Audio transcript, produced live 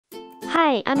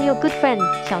Hi, I'm your good friend,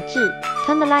 XiaoZhi.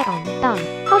 Turn the light on.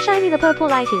 Done. How shiny the purple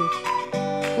light is.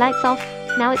 Lights off.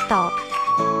 Now it's dark.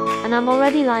 And I'm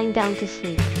already lying down to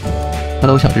sleep.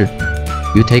 Hello, XiaoZhi.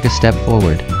 You take a step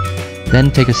forward.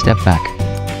 Then take a step back.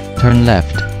 Turn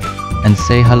left. And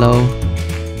say hello.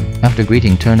 After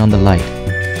greeting, turn on the light.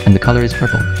 And the color is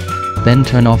purple. Then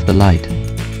turn off the light.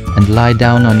 And lie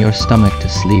down on your stomach to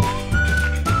sleep.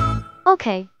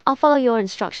 Okay, I'll follow your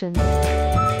instructions.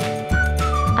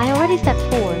 I already stepped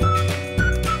forward.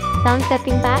 Done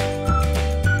stepping back.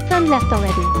 Turn left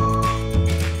already.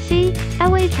 See,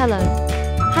 that way is hello.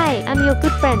 Hi, I'm your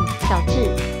good friend,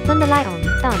 XiaoZhi. Turn the light on.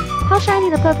 Done. How shiny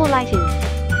the purple light is.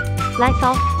 Lights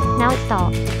off. Now it's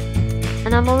dark.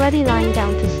 And I'm already lying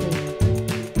down to sleep.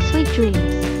 Sweet dreams.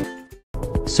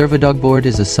 Servodog board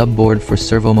is a sub-board for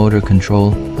servomotor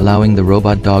control, allowing the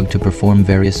robot dog to perform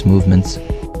various movements.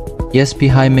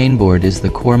 ESP-High mainboard is the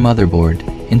core motherboard,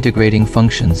 integrating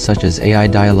functions such as AI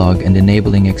dialogue and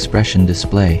enabling expression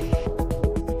display.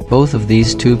 Both of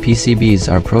these two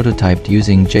PCBs are prototyped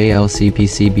using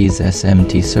JLCPCB's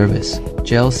SMT service.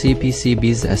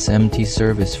 JLCPCB's SMT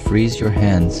service frees your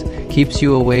hands, keeps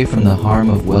you away from the harm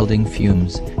of welding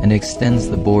fumes, and extends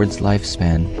the board's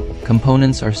lifespan.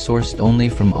 Components are sourced only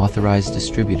from authorized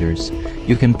distributors.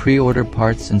 You can pre-order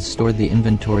parts and store the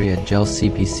inventory at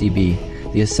JLCPCB.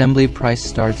 The assembly price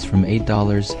starts from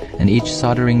 $8, and each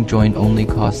soldering joint only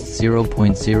costs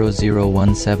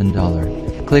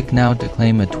 $0.0017. Click now to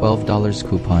claim a $12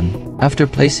 coupon. After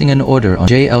placing an order on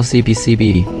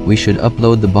JLCPCB, we should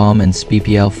upload the BOM and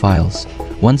SPPL files.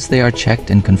 Once they are checked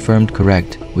and confirmed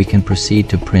correct, we can proceed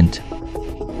to print.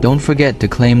 Don't forget to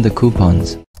claim the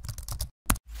coupons.